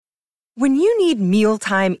When you need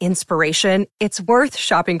mealtime inspiration, it's worth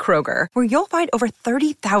shopping Kroger, where you'll find over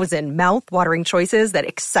 30,000 mouth-watering choices that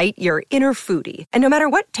excite your inner foodie. And no matter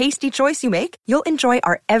what tasty choice you make, you'll enjoy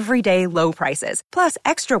our everyday low prices, plus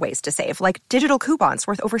extra ways to save, like digital coupons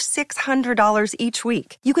worth over $600 each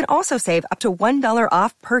week. You can also save up to $1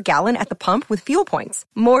 off per gallon at the pump with fuel points.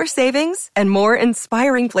 More savings and more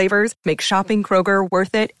inspiring flavors make shopping Kroger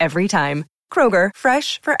worth it every time. Kroger,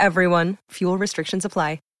 fresh for everyone. Fuel restrictions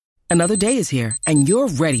apply. Another day is here, and you're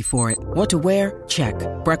ready for it. What to wear? Check.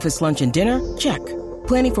 Breakfast, lunch, and dinner? Check.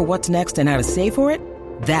 Planning for what's next and how to save for it?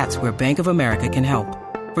 That's where Bank of America can help.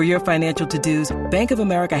 For your financial to-dos, Bank of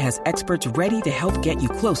America has experts ready to help get you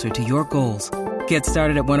closer to your goals. Get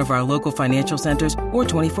started at one of our local financial centers or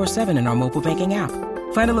 24/7 in our mobile banking app.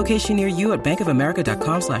 Find a location near you at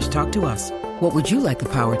bankofamerica.com/talktous. What would you like the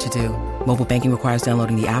power to do? Mobile banking requires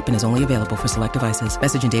downloading the app and is only available for select devices.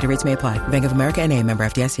 Message and data rates may apply. Bank of America N.A., member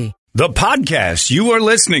FDIC. The podcast you are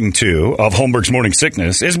listening to of Holmberg's Morning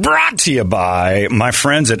Sickness is brought to you by my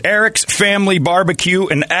friends at Eric's Family Barbecue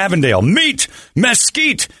in Avondale. Meet,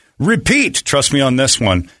 mesquite, repeat. Trust me on this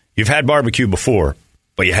one. You've had barbecue before,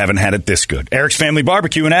 but you haven't had it this good. Eric's Family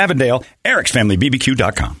Barbecue in Avondale,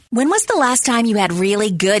 ericsfamilybbq.com. When was the last time you had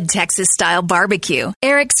really good Texas-style barbecue?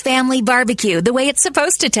 Eric's Family Barbecue, the way it's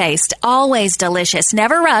supposed to taste. Always delicious,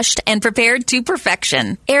 never rushed, and prepared to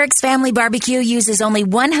perfection. Eric's Family Barbecue uses only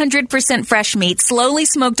 100% fresh meat, slowly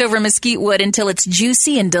smoked over mesquite wood until it's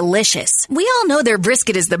juicy and delicious. We all know their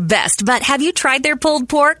brisket is the best, but have you tried their pulled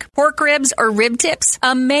pork ribs, or rib tips?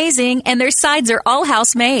 Amazing, and their sides are all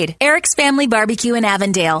house-made. Eric's Family Barbecue in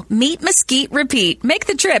Avondale. Meet, mesquite, repeat. Make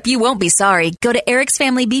the trip. You won't be sorry. Go to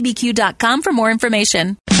ericsfamilybbq.com for more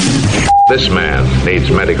information. This man needs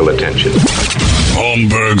medical attention.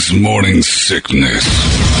 Holmberg's Morning Sickness.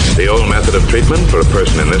 The old method of treatment for a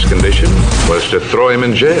person in this condition was to throw him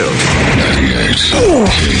in jail. 98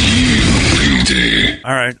 KUPD.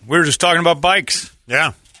 All right. We were just talking about bikes.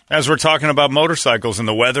 Yeah. As we're talking about motorcycles and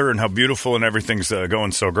the weather and how beautiful and everything's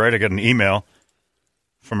going so great, I got an email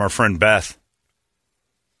from our friend Beth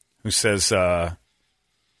who says,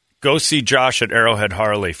 go see Josh at Arrowhead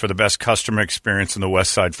Harley for the best customer experience in the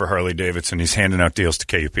West Side for Harley Davidson. He's handing out deals to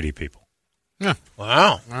KUPD people. Yeah.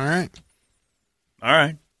 Wow. All right. All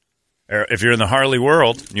right. If you're in the Harley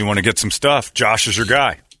world, you want to get some stuff, Josh is your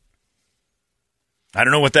guy. I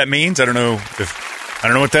don't know what that means. I don't know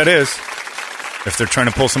what that is. If they're trying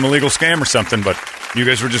to pull some illegal scam or something, but you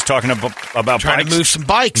guys were just talking about Trying bikes. to move some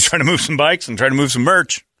bikes. Trying to move some bikes and trying to move some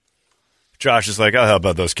merch. Josh is like, oh, how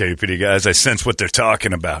about those KUPD guys? I sense what they're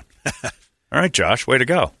talking about. All right, Josh, way to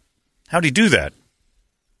go. How'd he do that?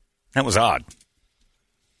 That was odd.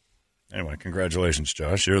 Anyway, congratulations,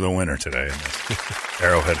 Josh. You're the winner today in this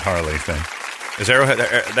Arrowhead Harley thing. Is Arrowhead,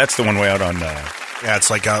 that's the one way out on... Yeah, it's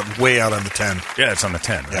like way out on the 10. Yeah, it's on the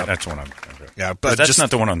 10. Right? Yep. That's the one I'm... Yeah, but that's not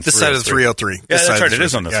the one on this side of the 303. Yeah, that's right. It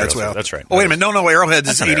is on the 303. That's right. Oh, wait a minute. No, Arrowhead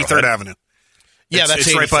is 83rd Avenue. Yeah,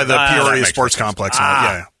 it's right by the Peoria Sports Complex.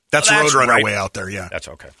 Yeah. That's Roadrunner right. way out there, yeah. That's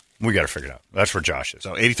okay. We got to figure it out. That's where Josh is.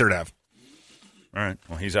 So 83rd Ave. All right.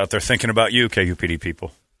 Well, he's out there thinking about you, KUPD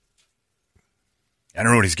people. I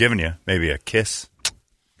don't know what he's giving you. Maybe a kiss.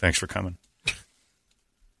 Thanks for coming.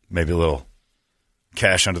 Maybe a little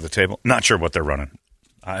cash under the table. Not sure what they're running.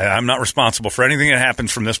 I'm not responsible for anything that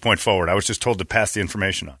happens from this point forward. I was just told to pass the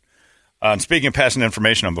information on. And speaking of passing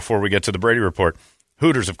information on, before we get to the Brady Report,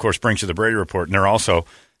 Hooters, of course, brings you the Brady Report, and they're also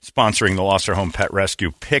sponsoring the Lost Our Home Pet Rescue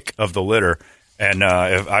Pick of the Litter. And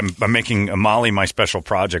I'm making Molly my special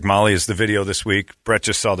project. Molly is the video this week. Brett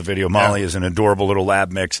just saw the video. Molly is an adorable little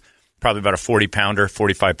lab mix, probably about a 40-pounder,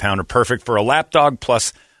 45-pounder, perfect for a lap dog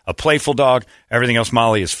plus a playful dog. Everything else,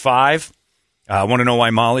 Molly is 5. I want to know why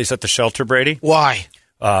Molly's at the shelter, Brady? Why?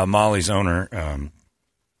 Molly's owner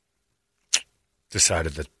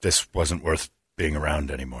decided that this wasn't worth being around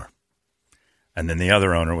anymore. And then the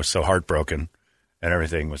other owner was so heartbroken and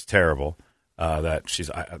everything was terrible that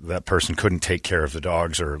that person couldn't take care of the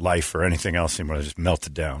dogs or life or anything else anymore. They just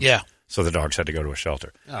melted down. Yeah. So the dogs had to go to a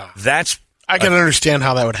shelter. Oh. I can understand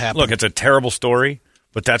how that would happen. Look, it's a terrible story,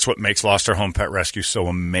 but that's what makes Lost Our Home Pet Rescue so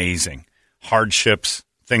amazing. Hardships,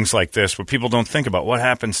 things like this, where people don't think about what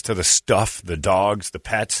happens to the stuff, the dogs, the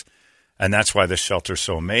pets, and that's why this shelter is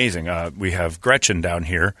so amazing. We have Gretchen down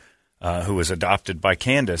here who was adopted by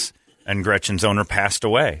Candace, and Gretchen's owner passed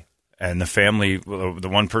away. And the family, the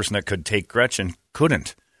one person that could take Gretchen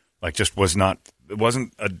couldn't. They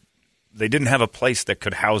didn't have a place that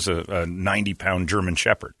could house a 90-pound German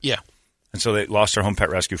Shepherd. Yeah. And so they Lost Our Home Pet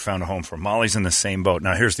Rescue, found a home for her. Molly's in the same boat.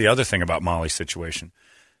 Now, here's the other thing about Molly's situation.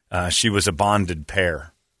 She was a bonded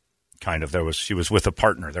pair kind of. She was with a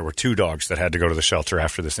partner. There were 2 dogs that had to go to the shelter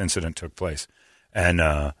after this incident took place.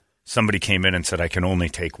 And somebody came in and said, I can only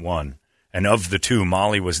take one. And of the 2,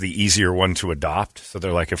 Molly was the easier one to adopt. So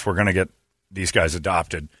they're like, if we're going to get these guys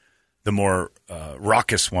adopted, the more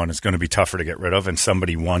raucous one is going to be tougher to get rid of. And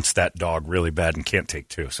somebody wants that dog really bad and can't take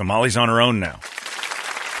 2. So Molly's on her own now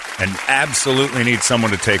and absolutely needs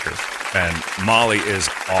someone to take her. And Molly is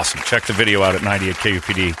awesome. Check the video out at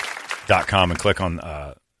 98kupd.com and click on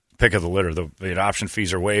Pick of the Litter. The adoption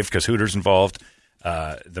fees are waived because Hooters involved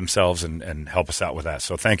themselves and help us out with that.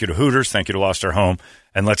 So thank you to Hooters. Thank you to Lost Our Home.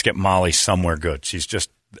 And let's get Molly somewhere good. She's just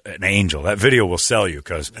an angel. That video will sell you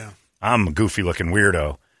because I'm a goofy-looking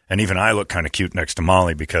weirdo. And even I look kind of cute next to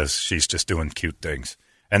Molly because she's just doing cute things.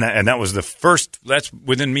 And that was the first – that's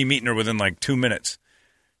within me meeting her within like 2 minutes.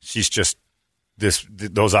 She's just –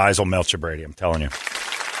 those eyes will melt you, Brady. I'm telling you.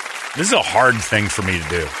 This is a hard thing for me to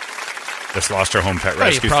do. This Lost Our Home Pet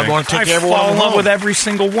Rescue you probably thing. want to take I everyone fall in love home. with every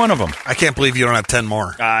single one of them. I can't believe you don't have 10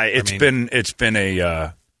 more. It's been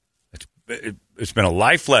a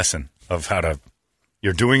life lesson of how to.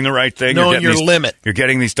 You're doing the right thing. Knowing your limit. You're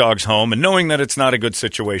getting these dogs home and knowing that it's not a good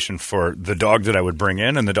situation for the dog that I would bring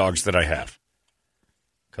in and the dogs that I have.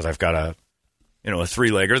 Because I've got a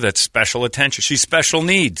 3-legger that's special attention. She's special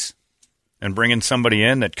needs. And bringing somebody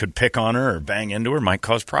in that could pick on her or bang into her might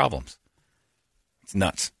cause problems. It's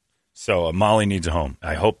nuts. So Molly needs a home.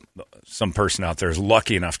 I hope some person out there is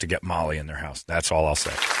lucky enough to get Molly in their house. That's all I'll say.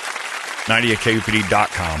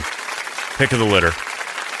 98kupd.com. Pick of the Litter.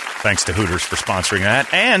 Thanks to Hooters for sponsoring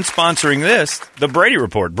that and sponsoring this, the Brady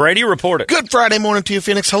Report. Brady, report it. Good Friday morning to you,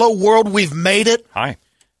 Phoenix. Hello, world. We've made it. Hi.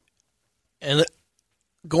 And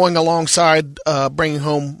going alongside bringing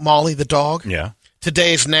home Molly the dog. Yeah.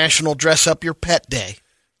 Today is National Dress Up Your Pet Day.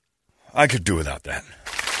 I could do without that.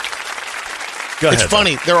 Go It's ahead,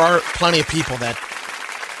 funny. There are plenty of people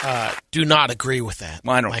that do not agree with that.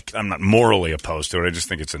 Well, I'm not morally opposed to it. I just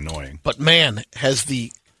think it's annoying. But, man, has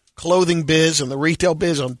the clothing biz and the retail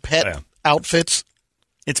biz on pet outfits.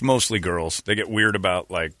 It's mostly girls. They get weird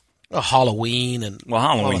about, like... Halloween and... Well,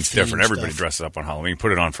 Halloween's different. Everybody stuff. dresses up on Halloween.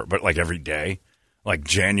 Put it on but like every day. Like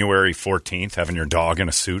January 14th, having your dog in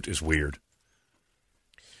a suit is weird.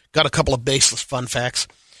 Got a couple of baseless fun facts.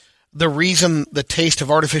 The reason the taste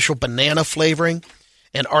of artificial banana flavoring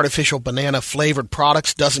and artificial banana-flavored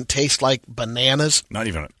products doesn't taste like bananas... Not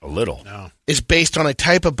even a little. No. ...is based on a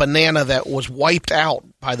type of banana that was wiped out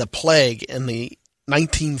by the plague in the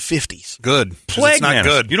 1950s. Good. Plague it's not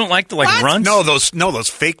bananas. good. You don't like the runts? No, those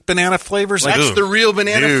fake banana flavors. That's the real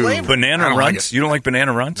banana flavor. Banana I don't runts? like it. You don't like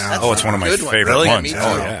banana runts? No. Oh, it's one of my Good one. favorite Really? ones. Me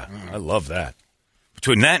Oh, too. yeah. I love that.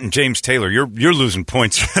 Between that and James Taylor, you're losing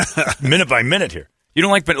points minute by minute here. You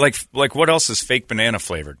don't like what else is fake banana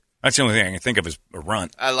flavored? That's the only thing I can think of is a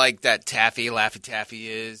runt. I like that taffy. Laffy Taffy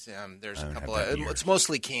is. There's a haven't couple had that of. in years. It's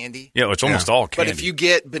mostly candy. Yeah, it's almost all candy. But if you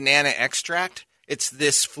get banana extract, it's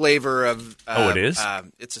this flavor of. It is?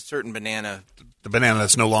 It's a certain banana. The banana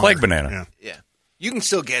that's no longer Plague banana. Yeah. Yeah, you can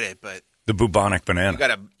still get it, but The bubonic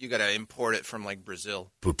banana. you gotta import it from like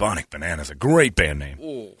Brazil. Bubonic banana is a great band name.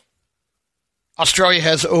 Ooh. Australia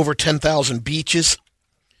has over 10,000 beaches,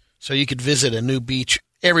 so you could visit a new beach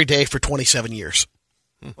every day for 27 years.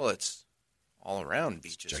 Well, it's all around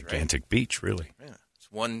beaches, Gigantic beach, really. right? Yeah,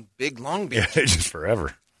 it's one big long beach. Yeah, just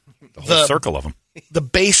forever. The whole circle of them. The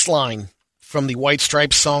bass line from the White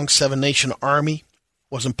Stripes song Seven Nation Army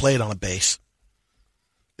wasn't played on a bass.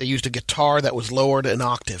 They used a guitar that was lowered an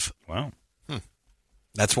octave. Wow.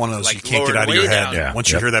 That's one of those Like you can't get lowered out of your way head. down. Yeah.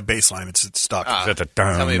 Once you hear that bass line, it's stuck. Is that the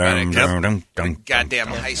Tell me about it. dun, Goddamn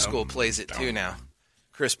high school plays it too now.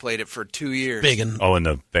 Chris played it for 2 years. Big and Oh, and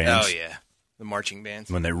the bands? Oh yeah, the marching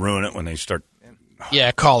bands. When they ruin it, when they start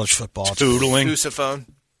yeah, college football. tootling. Sousaphone.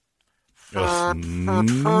 Ugh,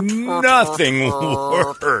 nothing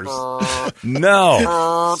worse.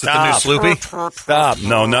 No. Is that the new Sloopy? Stop.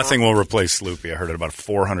 No, nothing will replace Sloopy. I heard it about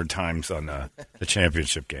 400 times on the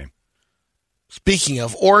championship game. Speaking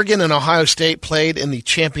of, Oregon and Ohio State played in the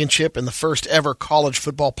championship in the first ever college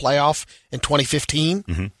football playoff in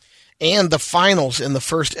 2015, and the finals in the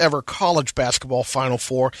first ever college basketball Final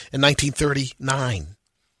Four in 1939.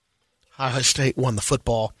 Ohio State won the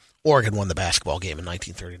football. Oregon won the basketball game in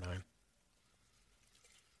 1939.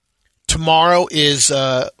 Tomorrow is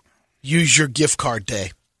Use Your Gift Card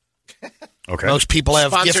Day. Okay. Most people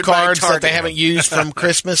have Sponsored gift by cards that Target. they haven't used from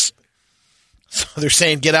Christmas. So they're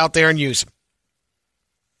saying get out there and use them.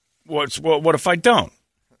 What if I don't?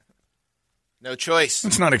 No choice.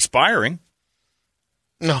 It's not expiring.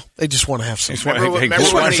 No, they just want to have some. Just want- Remember hey, what- go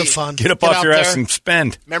remember on. when Some he- fun. Get up Get off out your ass there. and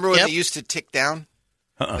spend. Remember when Yep. they used to tick down?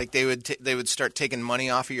 Like they would start taking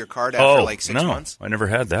money off of your card after Oh, like 6 no. months. I never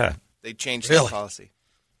had that. They changed Really? that policy.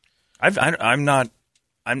 I've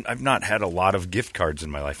not had a lot of gift cards in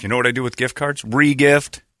my life. You know what I do with gift cards?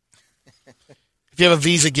 Re-gift. If you have a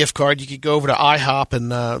Visa gift card, you could go over to IHOP,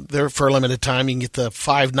 and there for a limited time, you can get the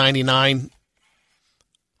 $5.99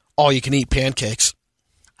 all-you-can-eat pancakes.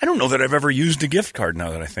 I don't know that I've ever used a gift card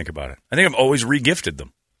now that I think about it. I think I've always re-gifted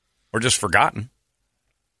them or just forgotten.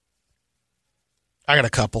 I got a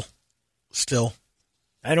couple still.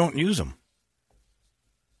 I don't use them.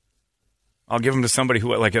 I'll give them to somebody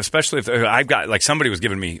who, like, especially if I've got, like, somebody was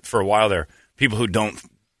giving me for a while there, people who don't,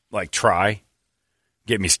 like, try.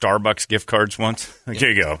 Gave me Starbucks gift cards once. Like, here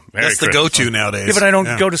you go. Merry That's the Christmas. go-to nowadays. Yeah, but I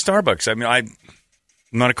don't go to Starbucks. I mean, I'm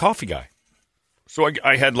not a coffee guy. So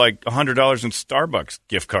I had like $100 in Starbucks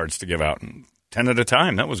gift cards to give out, and 10 at a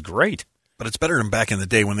time. That was great. But it's better than back in the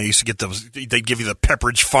day when they used to get those. They'd give you the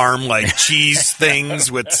Pepperidge Farm like cheese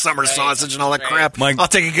things with summer sausage and all that crap. I'll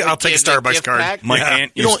take a Starbucks card. My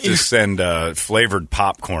aunt used to send flavored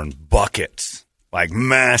popcorn buckets, like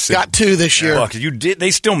massive. Got 2 this year. Buckets. You did?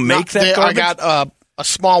 They still make that? I got a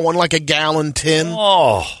small one, like a gallon tin.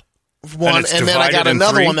 Oh, one, and then I got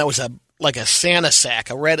another one that was like a Santa sack,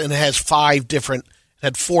 a red, and it has 4 different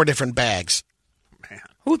bags. Man,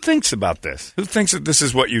 who thinks about this? Who thinks that this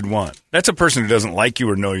is what you'd want? That's a person who doesn't like you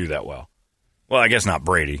or know you that well. Well, I guess not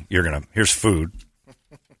Brady. Here's food.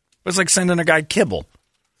 But it's like sending a guy kibble.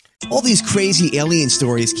 All these crazy alien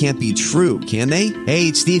stories can't be true, can they? Hey,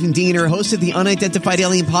 it's Stephen Diener, host of the Unidentified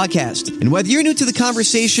Alien Podcast. And whether you're new to the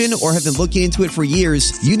conversation or have been looking into it for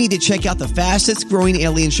years, you need to check out the fastest growing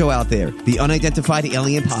alien show out there, the Unidentified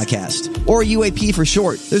Alien Podcast, or UAP for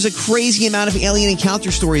short. There's a crazy amount of alien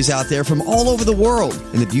encounter stories out there from all over the world.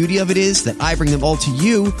 And the beauty of it is that I bring them all to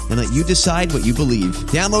you and let you decide what you believe.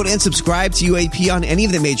 Download and subscribe to UAP on any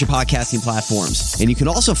of the major podcasting platforms. And you can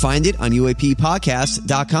also find it on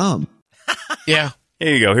UAPpodcast.com. Yeah.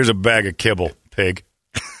 Here you go. Here's a bag of kibble, pig.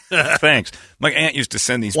 Thanks. My aunt used to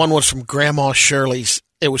send these. One was from Grandma Shirley's.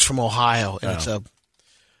 It was from Ohio, and it's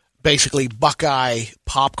basically Buckeye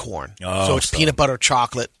popcorn. So it's peanut butter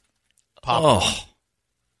chocolate popcorn. Oh.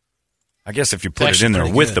 I guess if you put it in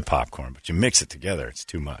there with the popcorn, but you mix it together, it's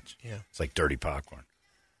too much. Yeah. It's like dirty popcorn.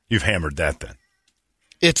 You've hammered that then.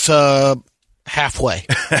 It's halfway.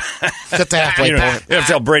 It's at the halfway point. You have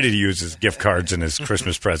to tell Brady to use his gift cards and his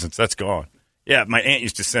Christmas presents. That's gone. Yeah, my aunt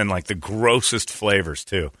used to send like the grossest flavors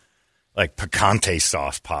too, like picante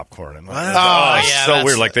sauce popcorn. And so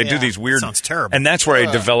weird. Like they do these weird. Sounds terrible. And that's where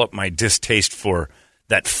I developed my distaste for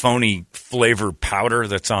that phony flavor powder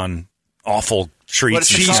that's on awful treats.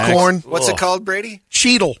 Cheese corn. What's it called, Brady?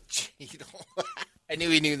 Cheetle. I knew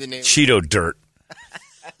he knew the name. Cheeto dirt.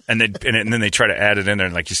 And then they try to add it in there,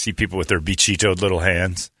 and like you see people with their Cheetoed little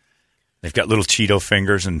hands. They've got little Cheeto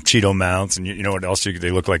fingers and Cheeto mouths, and you know what else?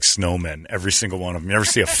 They look like snowmen, every single one of them. You never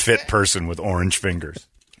see a fit person with orange fingers.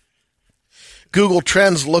 Google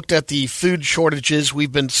Trends looked at the food shortages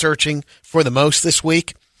we've been searching for the most this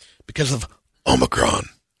week because of Omicron.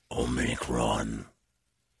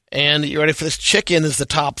 And you ready for this? Chicken is the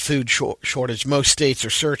top food shortage most states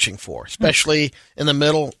are searching for, especially in the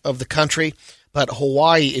middle of the country. But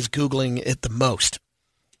Hawaii is Googling it the most.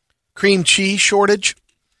 Cream cheese shortage.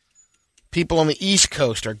 People on the East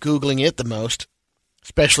Coast are Googling it the most,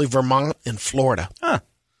 especially Vermont and Florida. Huh.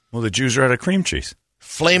 Well, the Jews are out of cream cheese.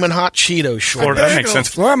 Flamin' hot Cheetos shortage. That makes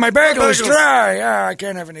sense. Well, my bagel is dry. Yeah, I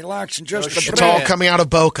can't have any lox and just the It's bread. all coming out of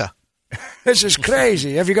Boca. This is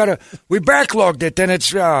crazy. We backlogged it, and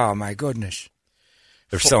it's, oh, my goodness.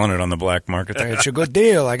 They're selling it on the black market. It's a good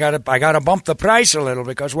deal. I gotta bump the price a little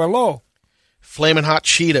because we're low. Flamin' hot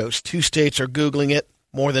Cheetos. 2 states are Googling it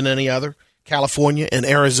more than any other, California and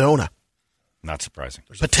Arizona. Not surprising.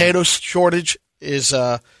 Potato shortage is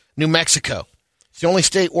New Mexico. It's the only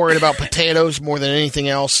state worried about potatoes more than anything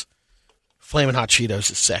else. Flamin' hot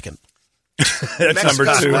Cheetos is second. That's number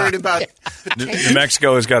 2. Worried about New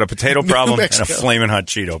Mexico has got a potato problem and a flaming hot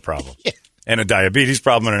Cheeto problem. Yeah. And a diabetes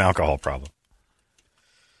problem and an alcohol problem.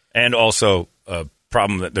 And also a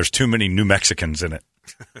problem that there's too many New Mexicans in it.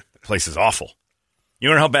 The place is awful. You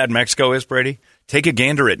know how bad Mexico is, Brady? Take a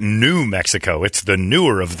gander at New Mexico. It's the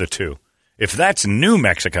newer of the two. If that's New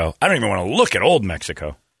Mexico, I don't even want to look at Old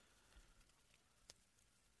Mexico.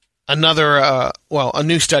 A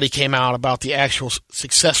new study came out about the actual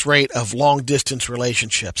success rate of long-distance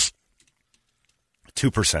relationships.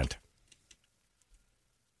 2%.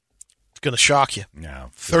 It's going to shock you. No.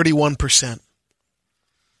 31%.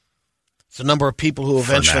 It's the number of people who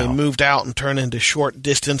eventually moved out and turned into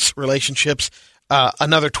short-distance relationships.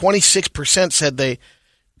 Another 26% said they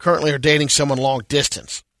currently are dating someone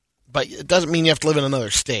long-distance. But it doesn't mean you have to live in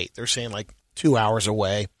another state. They're saying like 2 hours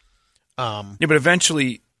away. Yeah, but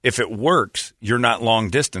eventually if it works, you're not long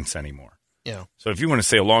distance anymore. Yeah. So if you want to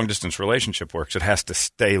say a long distance relationship works, it has to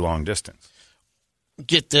stay long distance.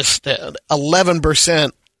 Get this,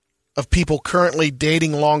 11% of people currently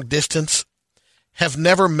dating long distance have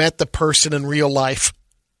never met the person in real life.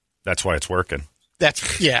 That's why it's working.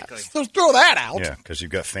 Yeah. So throw that out. Yeah, because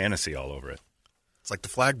you've got fantasy all over it. It's like the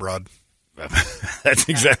flag broad. That's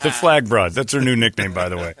exactly the flag broad. That's her new nickname, by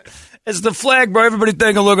the way. It's the flag broad. Everybody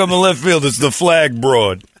take a look on the left field. It's the flag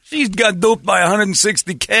broad. She's got doped by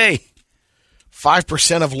 160K.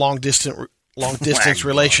 5% of long distance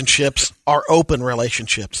relationships are open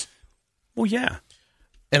relationships. Well, yeah.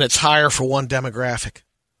 And it's higher for one demographic.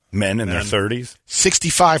 Men in their 30s?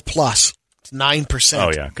 65 plus. It's 9%.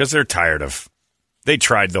 Oh, yeah, because they're tired of... They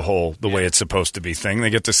tried the way it's supposed to be thing.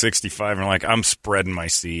 They get to 65 and are like, I'm spreading my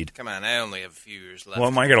seed. Come on, I only have a few years left. Well,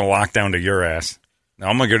 am I going to lock down to your ass? Now,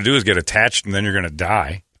 all I'm going to do is get attached, and then you're going to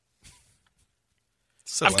die.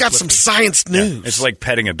 So I've got some science news. Yeah, it's like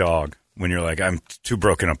petting a dog when you're like, I'm too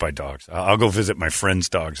broken up by dogs. I'll go visit my friends'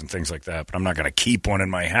 dogs and things like that, but I'm not going to keep one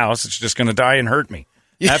in my house. It's just going to die and hurt me.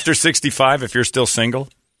 Yeah. After 65, if you're still single,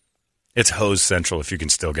 it's hose central if you can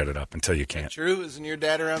still get it up until you can't. True? Isn't your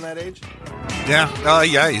dad around that age? Yeah.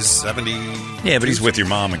 Yeah, he's 70. Yeah, but he's with your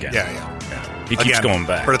mom again. Yeah. He keeps going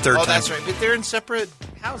back. For the third time. That's right. But they're in separate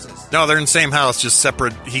houses. No, they're in the same house, just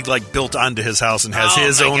separate. He built onto his house and has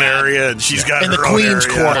his own area, and she's got in her the own Queen's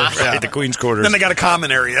area. quarters. Yeah, the Queen's quarters. Then they got a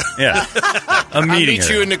common area. Yeah, a meeting. I'll meet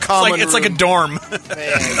you in the common It's like a dorm.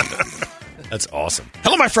 That's awesome.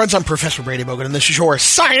 Hello, my friends. I'm Professor Brady Bogan, and this is your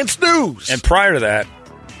Science News. And prior to that,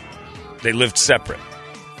 they lived separate.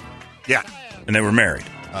 Yeah. And they were married.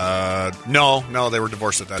 No, they were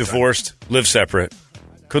divorced at that time. Divorced, lived separate,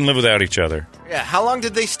 couldn't live without each other. Yeah, how long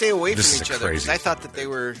did they stay away This from is each other? Because crazy. I thought that they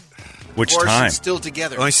were Which divorced time? and still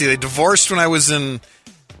together. Let me see. They divorced when I was in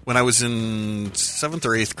 7th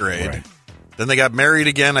or 8th grade. Right. Then they got married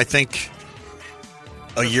again, I think,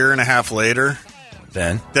 a year and a half later.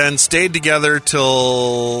 Then Stayed together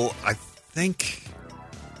till I think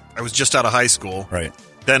I was just out of high school. Right.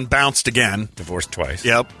 Then bounced again. Divorced twice.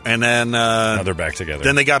 Yep. And then Now they're back together.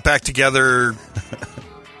 Then they got back together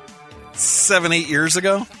 7-8 years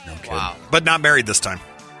ago. Wow. But not married this time.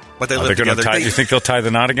 But they They're lived going to together. tie. You think they'll tie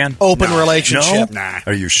the knot again? Open relationship. Nah.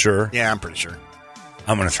 Are you sure? Yeah, I'm pretty sure.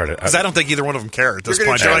 I'm going to try to. Because I don't think either one of them care at this You're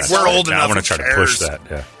point. gonna They're try like, to we're old Yeah, enough. I'm going to who try to push cares? that.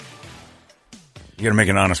 Yeah. You got to make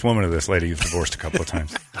an honest woman of this lady you've divorced a couple of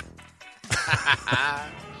times.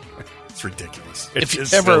 It's ridiculous. It's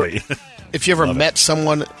If you ever Love met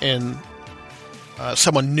someone and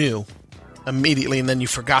someone new immediately and then you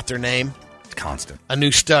forgot their name, It's constant. a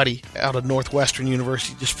new study out of Northwestern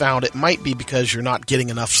University just found it might be because you're not getting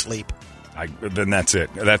enough sleep. Then that's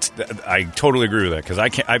it. I totally agree with that because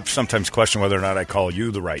I sometimes question whether or not I call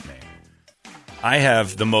you the right name. I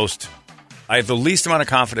have the least amount of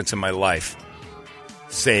confidence in my life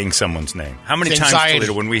saying someone's name. How many It's times, anxiety.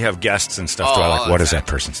 Toledo, when we have guests and stuff, do I all what the is that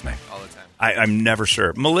time. person's name? All the time. I'm never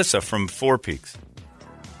sure. Melissa from Four Peaks.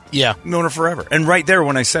 Yeah. Known her forever. And right there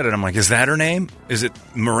when I said it, I'm like, is that her name? Is it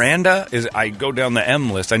Miranda? I go down the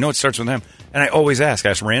M list. I know it starts with M. And I always ask. I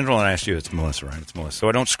ask Randall and I ask you. It's Melissa, right? It's Melissa. So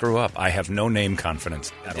I don't screw up. I have no name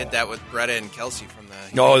confidence at all. Did that with Bretta and Kelsey from the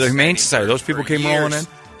The Humane Society. Those people for came rolling in. years.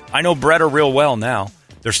 I know Bretta real well now.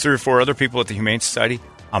 There's 3 or 4 other people at the Humane Society.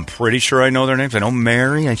 I'm pretty sure I know their names. I know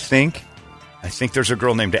Mary, I think. I think there's a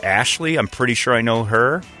girl named Ashley. I'm pretty sure I know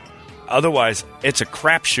her. Otherwise, it's a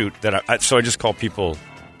crapshoot so I just call people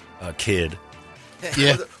kid.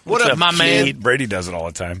 Yeah. What up, my man? Kid. Brady does it all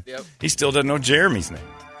the time. Yep. He still doesn't know Jeremy's name.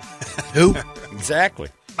 Who? Exactly.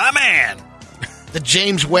 My man. The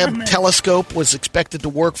James Webb Telescope was expected to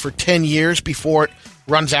work for 10 years before it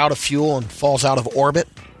runs out of fuel and falls out of orbit.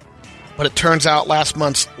 But it turns out last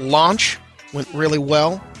month's launch went really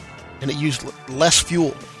well, and it used less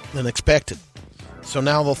fuel than expected. So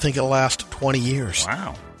now they'll think it'll last 20 years.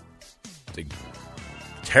 Wow. It's a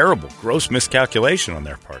terrible, gross miscalculation on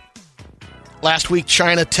their part. Last week,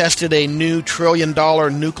 China tested a new $1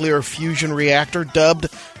 trillion nuclear fusion reactor dubbed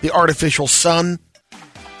the Artificial Sun,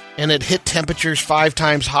 and it hit temperatures 5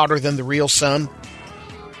 times hotter than the real sun,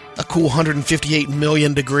 a cool 158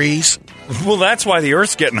 million degrees. Well, that's why the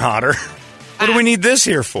Earth's getting hotter. What do we need this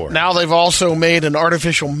here for? Now they've also made an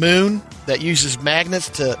artificial moon that uses magnets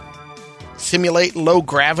to simulate low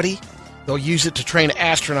gravity. They'll use it to train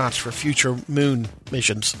astronauts for future moon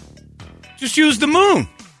missions. Just use the moon.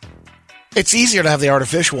 It's easier to have the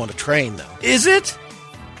artificial one to train, though. Is it?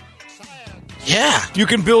 Yeah. You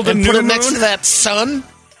can build a And new put it moon? next to that sun?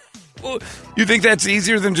 Well, you think that's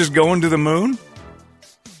easier than just going to the moon?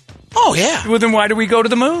 Oh, yeah. Well, then why do we go to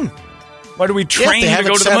the moon? Why do we train they to have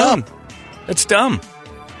go it to the set moon? up. That's dumb.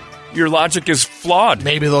 your logic is flawed.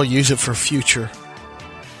 Maybe they'll use it for future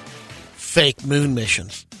fake moon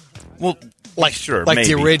missions. Well, sure, like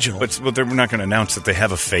maybe. the original. But they're not going to announce that they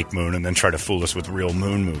have a fake moon and then try to fool us with real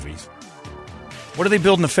moon movies. What are they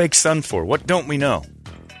building a fake sun for? What don't we know?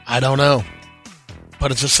 I don't know.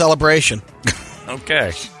 But it's a celebration.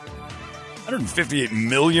 Okay. 158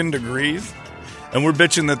 million degrees? And we're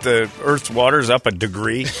bitching that the Earth's water's up a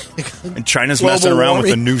degree and China's messing around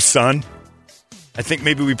with a new sun? I think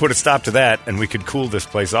maybe we put a stop to that and we could cool this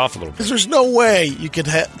place off a little bit. Because there's no way you could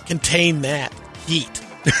contain that heat.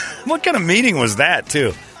 What kind of meeting was that,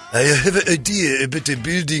 too? I have an idea about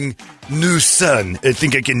building new sun. I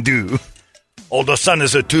think I can do. Oh, the sun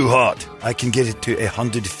is too hot. I can get it to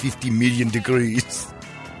 150 million degrees.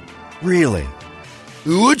 Really?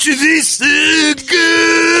 What's this?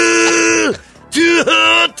 Too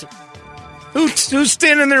hot? Who's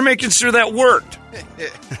standing there making sure that worked?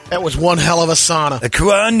 That was one hell of a sauna.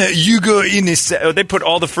 Kwan, you go in this. They put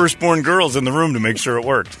all the firstborn girls in the room to make sure it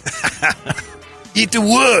worked. It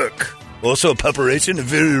work. Also, preparation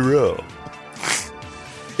very raw.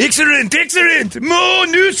 Excellent. More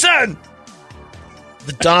new sun.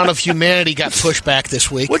 The dawn of humanity got pushed back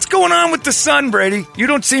this week. What's going on with the sun, Brady? You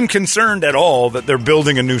don't seem concerned at all that they're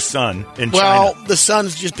building a new sun in China. Well, the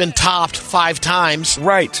sun's just been topped 5 times.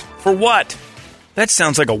 Right. For what? That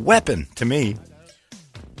sounds like a weapon to me.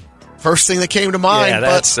 First thing that came to mind. Yeah,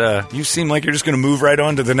 that's. You seem like you're just going to move right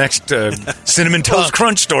on to the next Cinnamon Toast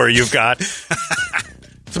Crunch story you've got.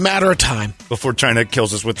 It's a matter of time. Before China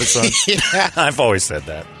kills us with the sun. Yeah. I've always said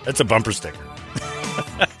that. That's a bumper sticker.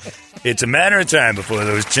 It's a matter of time before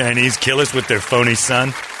those Chinese kill us with their phony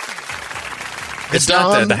sun. It's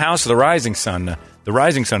not the House of the Rising Sun. The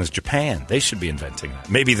Rising Sun is Japan. They should be inventing that.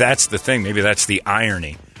 Maybe that's the thing. Maybe that's the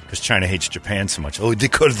irony. Because China hates Japan so much. Oh, they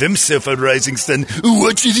call themselves a rising sun.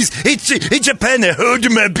 Watch this. Hey, Japan,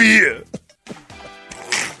 hold my beer.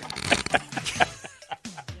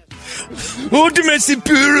 Hold my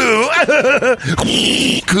Sapporo.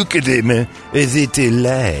 Cook them as it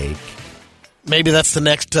like. Maybe that's the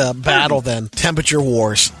next battle then. Temperature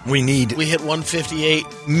wars. We hit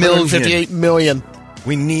 158 million.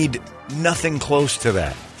 We need nothing close to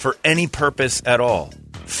that for any purpose at all.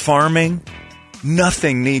 Farming.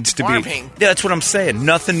 Nothing needs to be. Yeah, that's what I'm saying.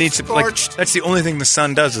 Nothing needs to be. Like, that's the only thing the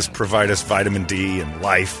sun does is provide us vitamin D and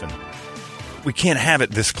life, and we can't have it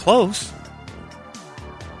this close.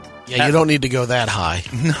 Yeah, you don't need to go that high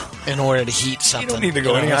in order to heat something. You don't need to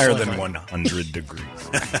go any higher than 100 degrees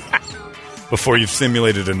before you've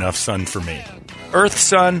simulated enough sun for me. Earth's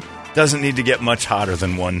sun doesn't need to get much hotter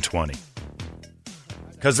than 120.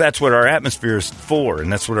 Because that's what our atmosphere is for,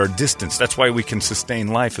 and that's what our distance, that's why we can sustain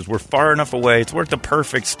life, is we're far enough away. We're at the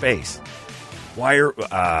perfect space.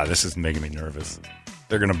 This is making me nervous.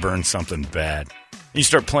 They're going to burn something bad. You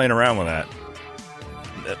start playing around with that.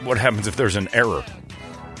 What happens if there's an error?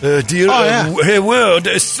 Hey, world,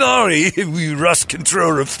 sorry, we lost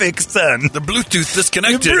control of fake sun. The Bluetooth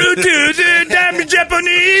disconnected. Bluetooth, damn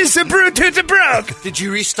Japanese, Bluetooth broke. Did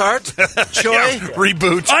you restart, Choi? Yeah,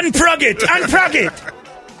 reboot. Unplug it.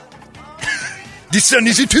 The sun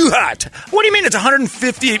is too hot. What do you mean it's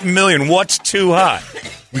 158 million? What's too hot?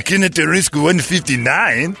 We cannot risk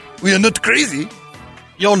 159. We are not crazy.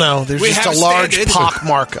 You'll know. There's just a large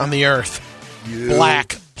pockmark on the Earth.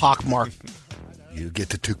 Black pockmark. You get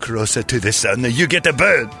too closer to the sun, you get a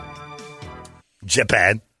burn.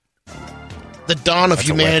 Japan. The dawn of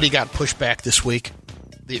humanity got pushed back this week.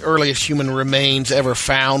 The earliest human remains ever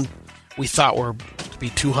found, we thought were to be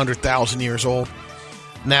 200,000 years old.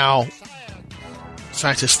 Now,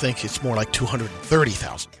 scientists think it's more like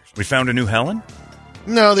 230,000 years. We found a new Helen?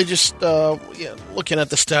 No, they just looking at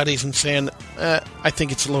the studies and saying, I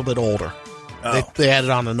think it's a little bit older. Oh. They added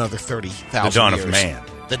on another 30,000 years. The dawn of man.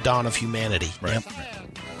 The dawn of humanity. Right. Yep.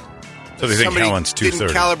 So they think Helen's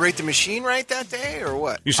 230. Didn't calibrate the machine right that day, or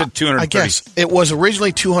what? You said 230. I guess it was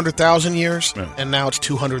originally 200,000 years, and now it's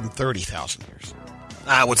 230,000 years.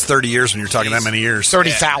 What's 30 years when you're talking that many years?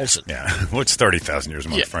 30,000. Yeah. What's 30,000 years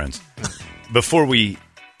among friends? Before we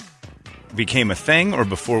became a thing, or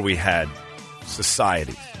before we had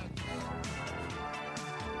society?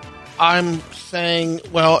 I'm saying,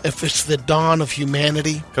 well, if it's the dawn of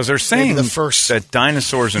humanity, because they're saying the first that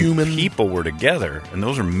dinosaurs and people were together, and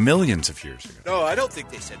those are millions of years ago. No, I don't think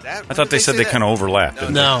they said that. I thought they said they kind of overlapped.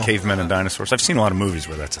 No. Cavemen and dinosaurs. I've seen a lot of movies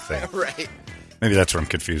where that's a thing. Right. Maybe that's what I'm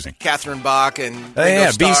confusing. Catherine Bach and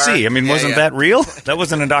BC. I mean, wasn't that real? That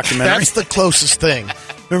wasn't a documentary. That's the closest thing.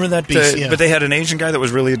 Remember that? BC, But they had an Asian guy that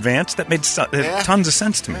was really advanced. That made tons of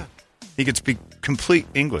sense to me. He could speak complete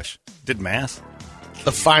English. Did math.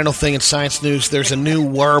 The final thing in science news, there's a new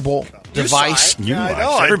wearable device. You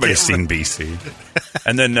watched. Everybody's seen BC.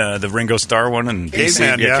 And then the Ringo Starr one and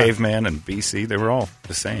BC. Caveman and BC. They were all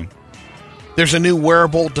the same. There's a new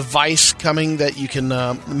wearable device coming that you can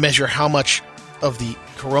measure how much of the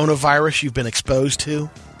coronavirus you've been exposed to.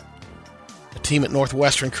 A team at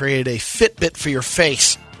Northwestern created a Fitbit for your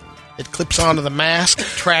face. It clips onto the mask,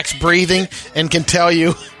 tracks breathing, and can tell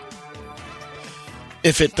you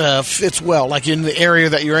if it fits well, like in the area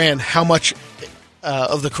that you're in, how much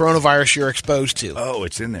of the coronavirus you're exposed to. Oh,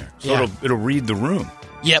 it's in there. So it'll read the room.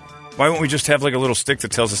 Yep. Why won't we just have like a little stick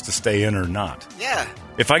that tells us to stay in or not? Yeah.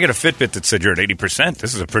 If I get a Fitbit that said you're at 80%,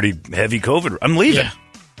 this is a pretty heavy COVID. I'm leaving. Yeah.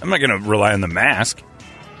 I'm not going to rely on the mask.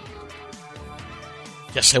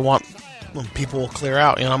 Yes, they want when people will clear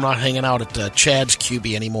out. You know, I'm not hanging out at Chad's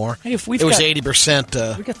QB anymore. Hey, if it was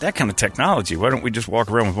 80%. We got that kind of technology. Why don't we just walk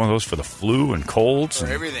around with one of those for the flu and colds? For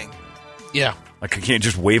and everything. Yeah. Like I can't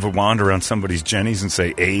just wave a wand around somebody's jennies and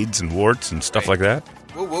say AIDS and warts and stuff like that.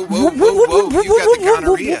 Whoa. You got the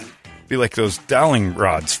gonorrhea. Be like those Dowling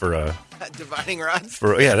rods for a... Dividing rods?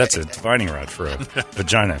 That's a dividing rod for a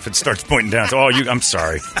vagina. If it starts pointing down, I'm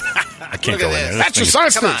sorry. I can't go in there. That's your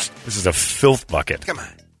science news. This is a filth bucket. Come on.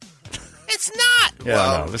 It's not. Yeah,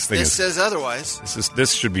 well, no, this says otherwise.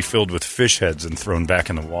 This should be filled with fish heads and thrown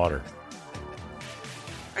back in the water.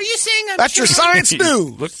 Are you saying that's your science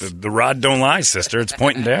news? Look, the rod don't lie, sister. It's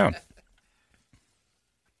pointing down.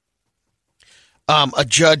 A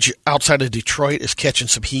judge outside of Detroit is catching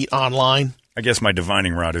some heat online. I guess my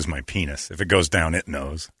divining rod is my penis. If it goes down, it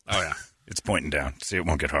knows. Oh, yeah. It's pointing down. See, it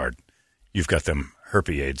won't get hard. You've got them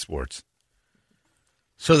herpes warts.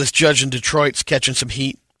 So this judge in Detroit's catching some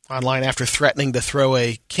heat online after threatening to throw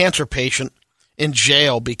a cancer patient in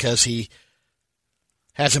jail because he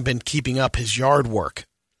hasn't been keeping up his yard work.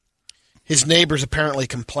 His neighbors apparently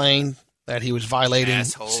complained that he was violating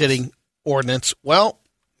sitting ordinance. Well,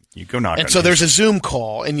 you go knock. And so there's a Zoom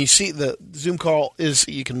call, and you see the Zoom call is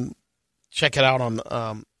you can check it out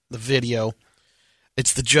on the video.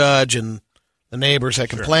 It's the judge and the neighbors that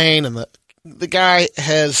complain, and the guy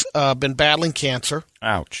has been battling cancer.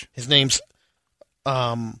 Ouch. His name's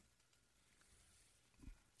it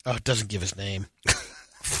doesn't give his name,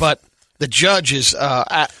 but the judge is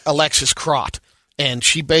Alexis Crott, and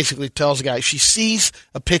she basically tells the guy she sees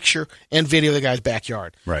a picture and video of the guy's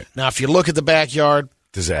backyard. Right now, if you look at the backyard,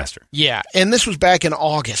 disaster. Yeah, and this was back in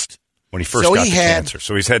August when he first got the cancer,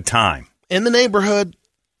 so he's had time. In the neighborhood,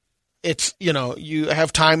 it's, you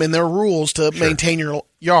have time in their rules to maintain your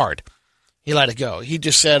yard. He let it go. He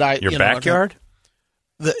just said, Your backyard?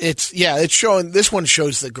 It's showing, this one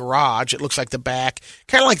shows the garage. It looks like the back,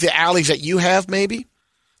 kind of like the alleys that you have maybe,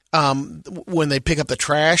 when they pick up the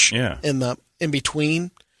trash in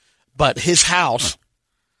between. But his house,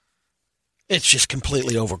 it's just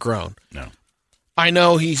completely overgrown. No. I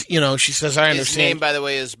know he's, she says, I understand. His name, by the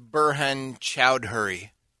way, is Burhan Chowdhury.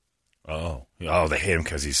 Oh, they hate him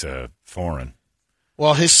because he's foreign.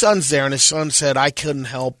 Well, his son's there, and his son said, I couldn't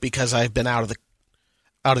help because I've been out of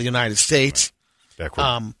the United States. Right. Back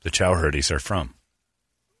where the Chowdhurys are from.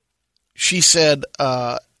 She said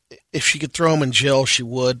if she could throw him in jail, she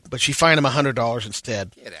would, but she fined him $100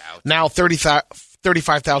 instead. Get out. Now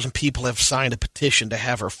 35,000 people have signed a petition to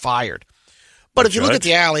have her fired. But if you look at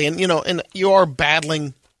the alley, and and you are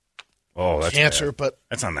battling that's cancer, bad. but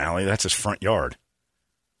that's not an alley. That's his front yard.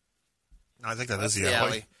 No, I think that is the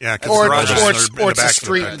alley. Yeah, or it's a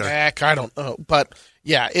street right back. I don't know, but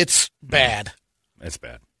yeah, it's bad. It's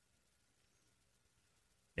bad.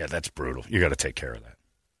 Yeah, that's brutal. You got to take care of that.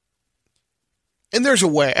 And there's a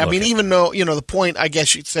way. I mean, even though the point, I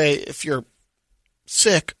guess you'd say, if you're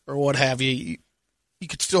sick or what have you, you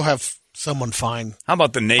could still have someone find. How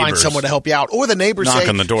about the neighbors? Find someone to help you out, or the neighbors knock say,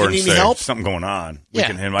 on the door and need say help? Something going on. Yeah,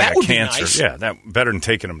 I got cancer. Nice. Yeah, that better than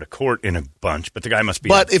taking him to court in a bunch. But the guy must be.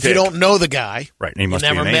 But if you don't know the guy, right, and he must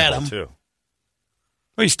never be met him too.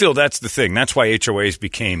 Well, that's the thing. That's why HOAs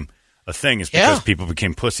became a thing. Is because people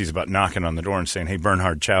became pussies about knocking on the door and saying, "Hey,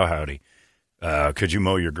 Bernhard Chowhowdy, could you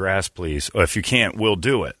mow your grass, please? Or if you can't, we'll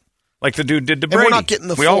do it." Like the dude did to Brady. We're not getting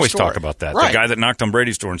the we full always story. talk about that. Right. The guy that knocked on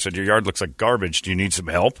Brady's door and said, "Your yard looks like garbage. Do you need some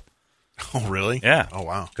help?" Oh, really? Yeah. Oh,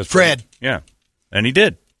 wow. Fred. Yeah. And he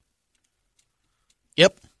did.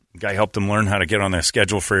 Yep. The guy helped him learn how to get on the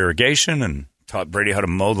schedule for irrigation and taught Brady how to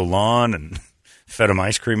mow the lawn and fed him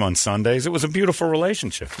ice cream on Sundays. It was a beautiful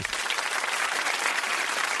relationship.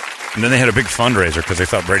 And then they had a big fundraiser because they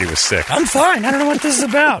thought Brady was sick. I'm fine. I don't know what this is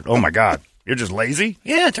about. Oh, my God. You're just lazy?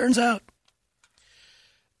 Yeah, it turns out.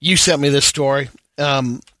 You sent me this story.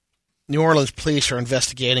 New Orleans police are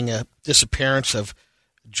investigating a disappearance of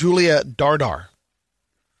Julia Dardar.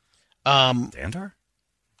 Dandar?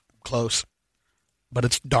 Close. but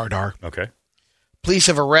it's Dardar. Okay. Police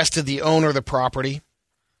have arrested the owner of the property,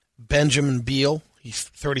 Benjamin Beal. He's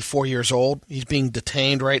 34 years old. He's being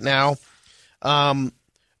detained right now.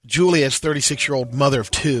 Julia's 36-year-old mother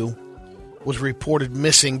of two was reported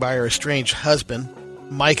missing by her estranged husband,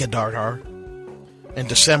 Micah Dardar, in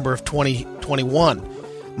December of 2021.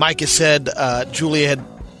 Micah said Julia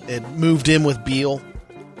had moved in with Beal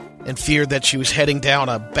and feared that she was heading down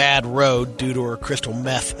a bad road due to her crystal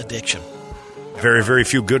meth addiction. Very, very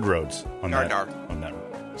few good roads on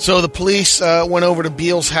that. So the police went over to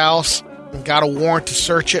Beal's house and got a warrant to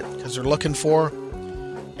search it because they're looking for her.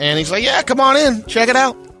 And he's like, yeah, come on in. Check it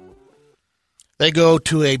out. They go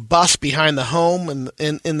to a bus behind the home,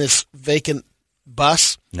 and in this vacant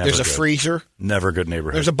bus, there's a freezer. Never a good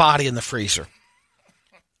neighborhood. There's a body in the freezer.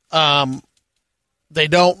 They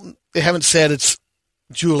haven't said it's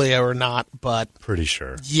Julia or not, but pretty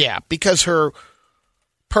sure. Yeah, because her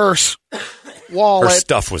purse, wallet, her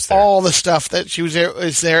stuff was there. All the stuff that she was there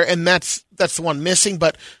is there, and that's the one missing.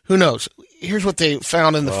 But who knows? Here's what they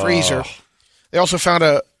found in the freezer. They also found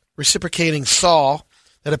a reciprocating saw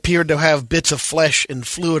that appeared to have bits of flesh and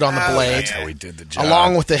fluid on the blade. That's how he did the job.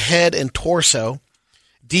 Along with the head and torso.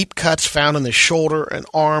 Deep cuts found in the shoulder and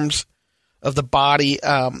arms of the body,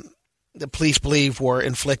 the police believe were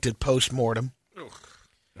inflicted post-mortem.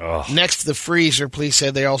 Next to the freezer, police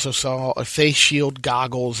said they also saw a face shield,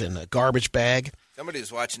 goggles, and a garbage bag. Somebody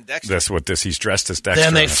was watching Dexter. That's what he's dressed as Dexter.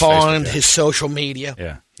 Then they found his social media.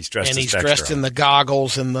 Yeah, he's dressed as Dexter. Dexter. And he's dressed in the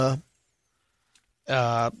goggles and the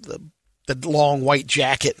long white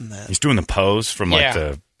jacket. And he's doing the pose from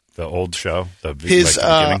the old show. His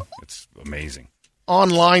it's amazing.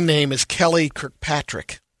 Online name is Kelly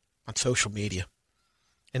Kirkpatrick on social media.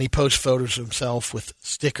 And he posts photos of himself with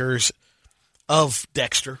stickers of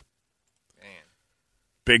Dexter.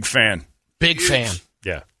 Big fan. Big fan.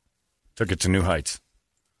 Yeah. Took it to new heights.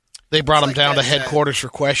 They brought him down to headquarters for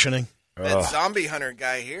questioning. That zombie hunter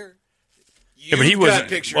guy here. Yeah, but he was.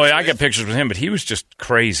 Well, I got got pictures with him, but he was just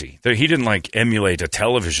crazy. He didn't emulate a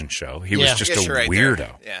television show. He was just a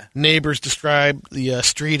weirdo. Yeah. Neighbors described the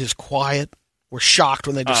street as quiet. Were shocked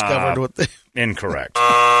when they discovered what they... Incorrect.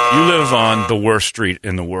 You live on the worst street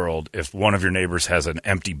in the world if one of your neighbors has an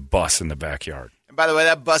empty bus in the backyard. And by the way,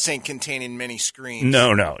 that bus ain't containing many screens.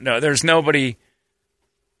 No. There's nobody.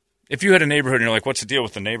 If you had a neighborhood and you're like, what's the deal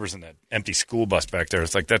with the neighbors in that empty school bus back there?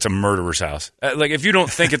 It's like, that's a murderer's house. If you don't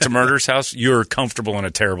think it's a murderer's house, you're comfortable in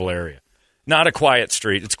a terrible area. Not a quiet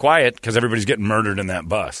street. It's quiet because everybody's getting murdered in that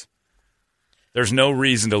bus. There's no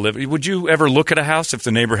reason to live. Would you ever look at a house if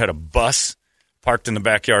the neighbor had a bus parked in the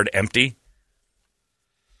backyard empty?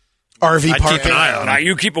 RV parking. Keep an eye on it.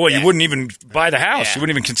 You wouldn't even buy the house. Yeah. You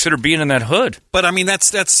wouldn't even consider being in that hood. But I mean,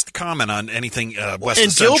 that's common on anything west in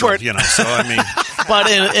of Central, Gilbert, So I mean, but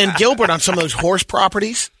in Gilbert on some of those horse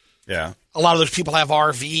properties, yeah, a lot of those people have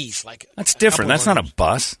RVs. That's different. That's not a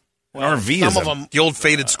bus. An RV is some of them. The old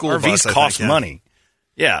faded school RVs bus. cost money.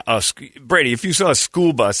 Yeah, Brady, if you saw a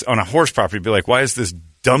school bus on a horse property, you'd be like, why is this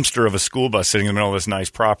dumpster of a school bus sitting in the middle of this nice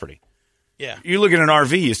property? Yeah. You look at an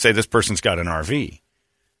RV, you say this person's got an RV.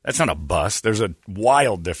 That's not a bus. There's a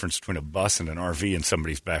wild difference between a bus and an RV in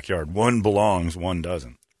somebody's backyard. One belongs, one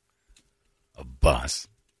doesn't. A bus.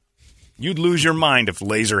 You'd lose your mind if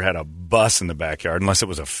Laser had a bus in the backyard, unless it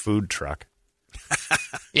was a food truck.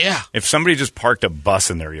 Yeah. If somebody just parked a bus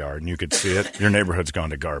in their yard and you could see it, your neighborhood's gone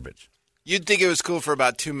to garbage. You'd think it was cool for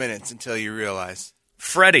about 2 minutes until you realize.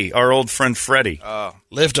 Freddie, our old friend Freddie,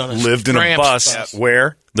 lived in a bus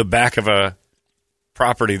where the back of a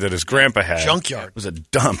property that his grandpa had junkyard was a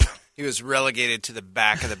dump. He was relegated to the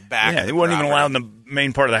back of the back. Yeah, he wasn't even allowed in the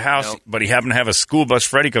main part of the house, but he happened to have a school bus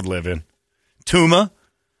Freddie could live in. Tuma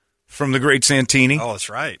from the Great Santini. Oh, that's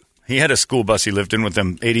right. He had a school bus he lived in with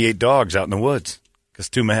them 88 dogs out in the woods because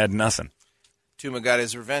Tuma had nothing. Tuma got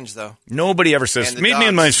his revenge, though. Nobody ever says, meet me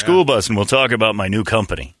in my school bus and we'll talk about my new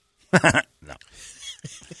company. No.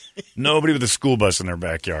 Nobody with a school bus in their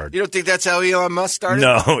backyard. You don't think that's how Elon Musk started?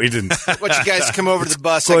 No, he didn't. What, you guys come over to the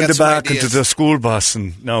bus? Going I got back some into ideas. the school bus,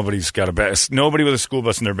 and nobody with a school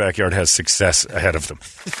bus in their backyard has success ahead of them.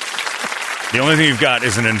 The only thing you've got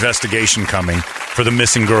is an investigation coming for the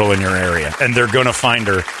missing girl in your area, and they're going to find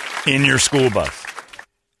her in your school bus.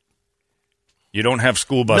 You don't have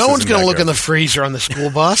school buses. No one's going to look in the freezer on the school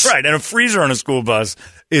bus. Right, and a freezer on a school bus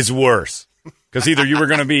is worse. Because either you were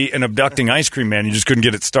going to be an abducting ice cream man, you just couldn't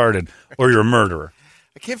get it started, or you're a murderer.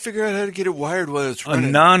 I can't figure out how to get it wired while it's running. A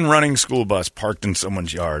non-running school bus parked in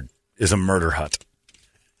someone's yard is a murder hut.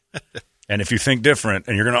 And if you think different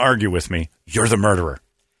and you're going to argue with me, you're the murderer.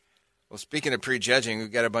 Well, speaking of prejudging,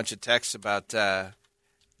 we've got a bunch of texts about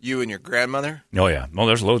You and your grandmother? Oh, yeah. Well,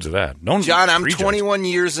 there's loads of that. John, I'm 21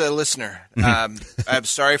 years a listener. I'm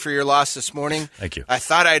sorry for your loss this morning. Thank you. I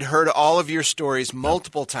thought I'd heard all of your stories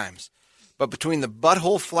multiple times. But between the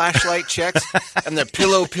butthole flashlight checks and the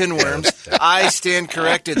pillow pinworms, I stand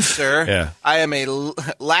corrected, sir. Yeah. I am a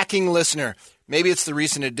lacking listener. Maybe it's the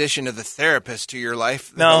recent addition of the therapist to your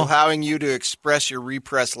life, allowing you to express your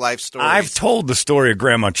repressed life stories. I've told the story of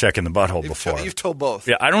Grandma checking the butthole before. You've told both.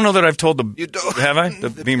 Yeah, I don't know that I've told have I? The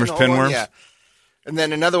Beamer's pinworms? Yeah. And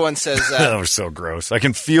then another one says... that was so gross. I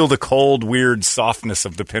can feel the cold, weird softness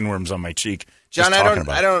of the pinworms on my cheek. John,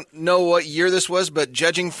 I don't know what year this was, but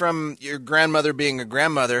judging from your grandmother being a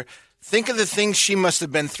grandmother, think of the things she must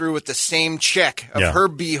have been through with the same check of her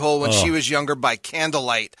beehole when she was younger by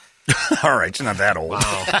candlelight. All right, she's not that old.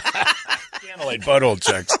 Wow. Candlelight butthole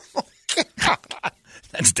checks.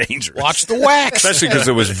 That's dangerous. Watch the wax. Especially because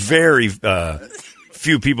there was very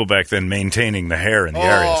few people back then maintaining the hair in the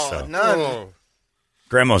area. So. None.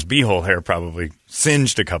 Grandma's beehole hair probably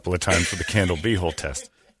singed a couple of times for the candle beehole test.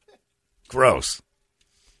 Gross.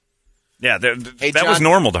 Yeah, that was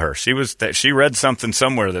normal to her. She read something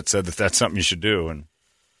somewhere that said that that's something you should do. And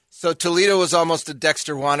so Toledo was almost a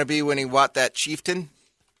Dexter wannabe when he bought that chieftain?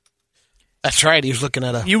 That's right. He was looking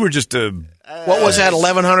at You were just a... what was that,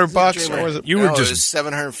 $1,100? Or was it? You were it just... was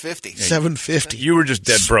 $750. $750. You were just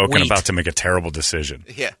dead broke and about to make a terrible decision.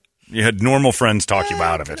 Yeah. You had normal friends talk you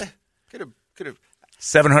out of it. Could have.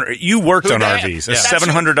 700. You worked on RVs. A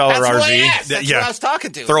 $700 RV. That's who I was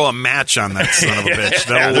talking to. Throw a match on that son of a bitch.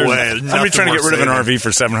 No way. Somebody trying to get rid of an RV for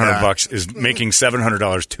 $700 is making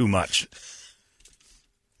 $700 too much.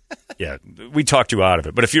 Yeah, we talked you out of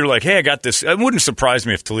it. But if you're like, hey, I got this, it wouldn't surprise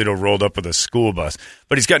me if Toledo rolled up with a school bus.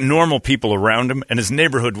 But he's got normal people around him, and his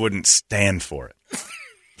neighborhood wouldn't stand for it.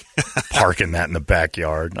 Parking that in the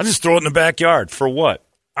backyard. I'll just throw it in the backyard. For what?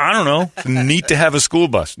 I don't know. It's neat to have a school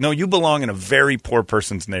bus. No, you belong in a very poor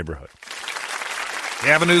person's neighborhood. The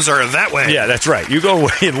avenues are that way. Yeah, that's right. You go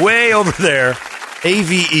way over there.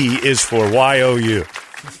 AVE is for YOU.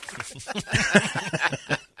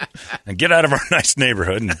 And get out of our nice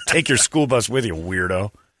neighborhood and take your school bus with you,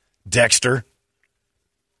 weirdo. Dexter.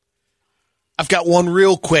 I've got one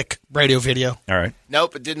real quick radio video. All right.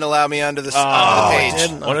 Nope, it didn't allow me onto the page.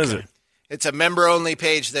 What is it? It's a member-only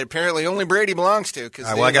page that apparently only Brady belongs to because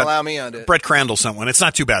they didn't allow me onto it. Brett Crandall sent one. It's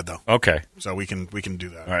not too bad, though. Okay. So we can do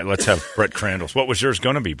that. All right, let's have Brett Crandall's. What was yours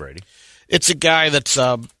going to be, Brady? It's a guy that's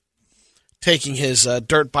taking his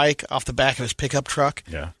dirt bike off the back of his pickup truck.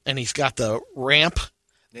 Yeah. And he's got the ramp.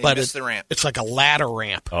 But the ramp. It's like a ladder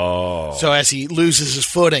ramp. Oh. So as he loses his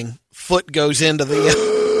footing, foot goes into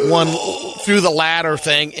the one through the ladder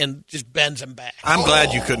thing and just bends him back. I'm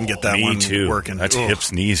glad you couldn't get that Me one too. working. That's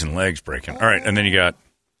hips, knees, and legs breaking. All right, and then you got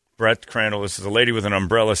Brett Crandall. This is a lady with an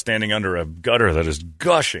umbrella standing under a gutter that is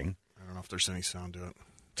gushing. I don't know if there's any sound to it.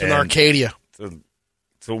 It's an Arcadia.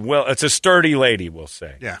 It's a sturdy lady, we'll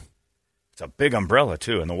say. Yeah. It's a big umbrella,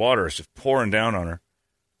 too, and the water is just pouring down on her.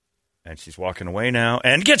 And she's walking away now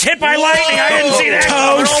and gets hit by lightning. I didn't see that.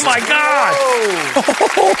 Oh, my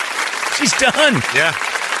God. She's done. Yeah.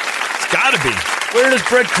 It's got to be. Where does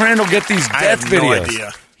Brett Crandall get these death videos? No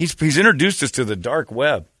idea. He's introduced us to the dark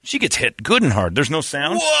web. She gets hit good and hard. There's no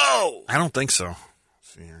sound? Whoa! I don't think so. Let's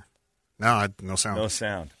see here. No, no sound. No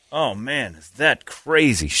sound. Oh, man, is that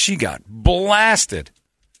crazy? She got blasted.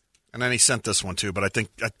 And then he sent this one, too, but I think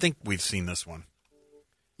we've seen this one.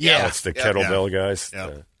 Yeah. That's the kettlebell guys.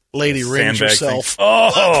 Yeah. Lady rings herself. Thing.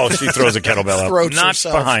 Oh, she throws a kettlebell up. Not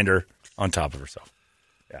herself. Behind her, on top of herself.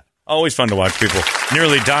 Yeah. Always fun to watch people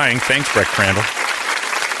nearly dying. Thanks, Brett Crandall.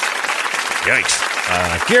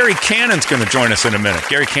 Yikes. Gary Cannon's going to join us in a minute.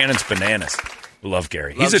 Gary Cannon's bananas. Love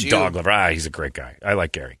Gary. He's a dog lover. He's a great guy. I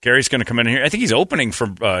like Gary. Gary's going to come in here. I think he's opening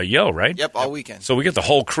for Yo, right? Yep, all weekend. So we get the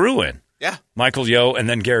whole crew in. Yeah. Michael, Yo, and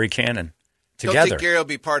then Gary Cannon together. Don't think Gary will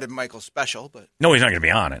be part of Michael's special, but no, he's not going to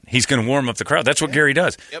be on it. He's going to warm up the crowd. That's what Gary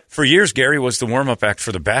does. Yep. For years, Gary was the warm-up act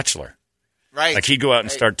for The Bachelor. Right. Like he'd go out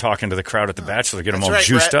and start talking to the crowd at The Bachelor, get them all right,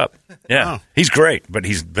 juiced Brett. up. Yeah, he's great, but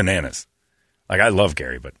he's bananas. Like I love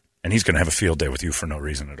Gary, and he's going to have a field day with you for no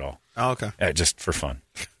reason at all. Oh, okay. Just for fun.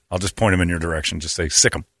 I'll just point him in your direction. Just say,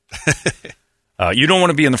 sick him. You don't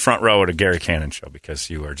want to be in the front row at a Gary Cannon show because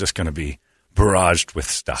you are just going to be barraged with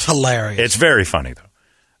stuff. It's hilarious. It's very funny, though.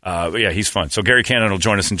 But yeah, he's fun. So Gary Cannon will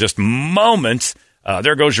join us in just moments.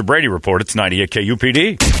 There goes your Brady Report. It's 98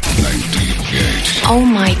 KUPD. 98. Oh,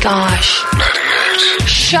 my gosh. 98.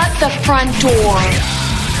 Shut the front door.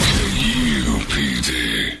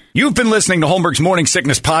 KUPD. You've been listening to Holmberg's Morning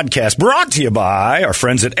Sickness Podcast, brought to you by our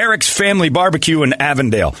friends at Eric's Family Barbecue in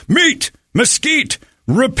Avondale. Meet, mesquite,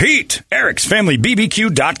 repeat.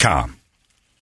 Eric'sFamilyBBQ.com.